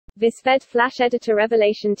VisFed Flash Editor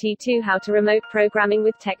Revelation T2 How to Remote Programming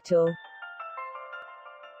with Techtool.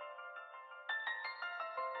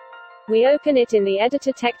 We open it in the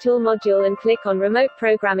Editor Techtool module and click on Remote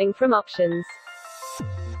Programming from Options.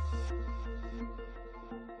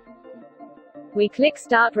 We click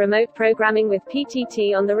Start Remote Programming with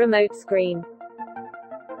PTT on the remote screen.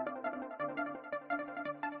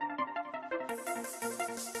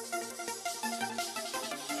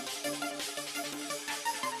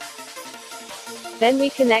 Then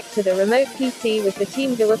we connect to the remote PC with the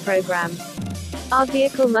TeamViewer program. Our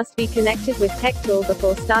vehicle must be connected with Techtool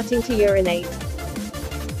before starting to urinate.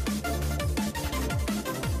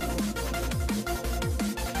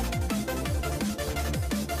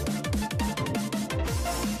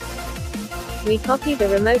 We copy the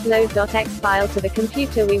remote load.x file to the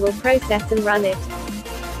computer we will process and run it.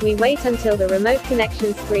 We wait until the remote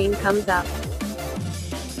connection screen comes up.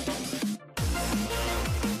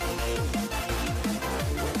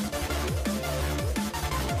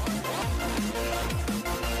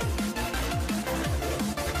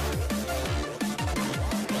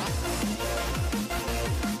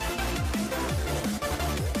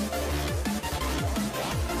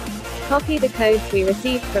 Copy the codes we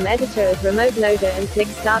received from Editor as Remote Loader and click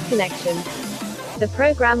Start Connection. The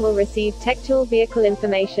program will receive Techtool vehicle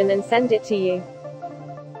information and send it to you.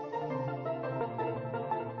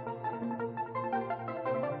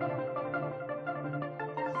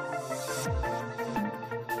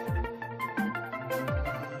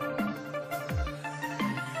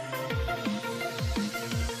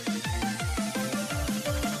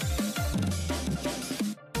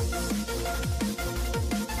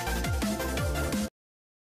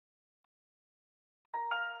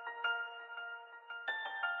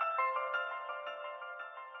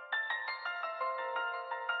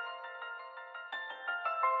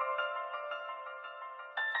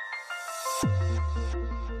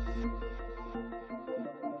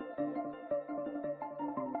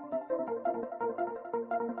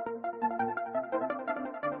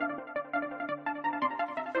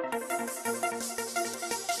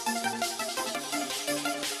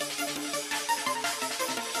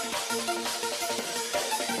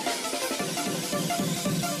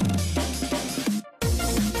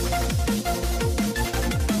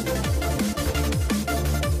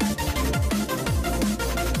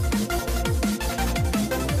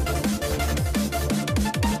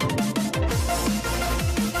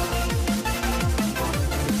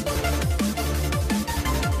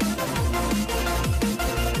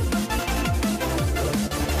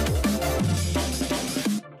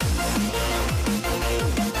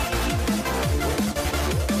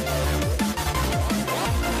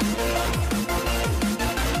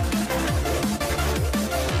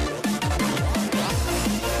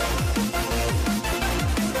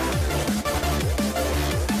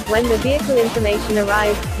 When the vehicle information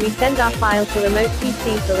arrives, we send our file to Remote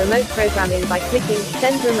PC for remote programming by clicking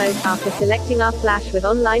Send Remote after selecting our flash with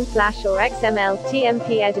Online Flash or XML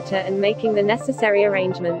TMP editor and making the necessary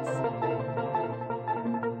arrangements.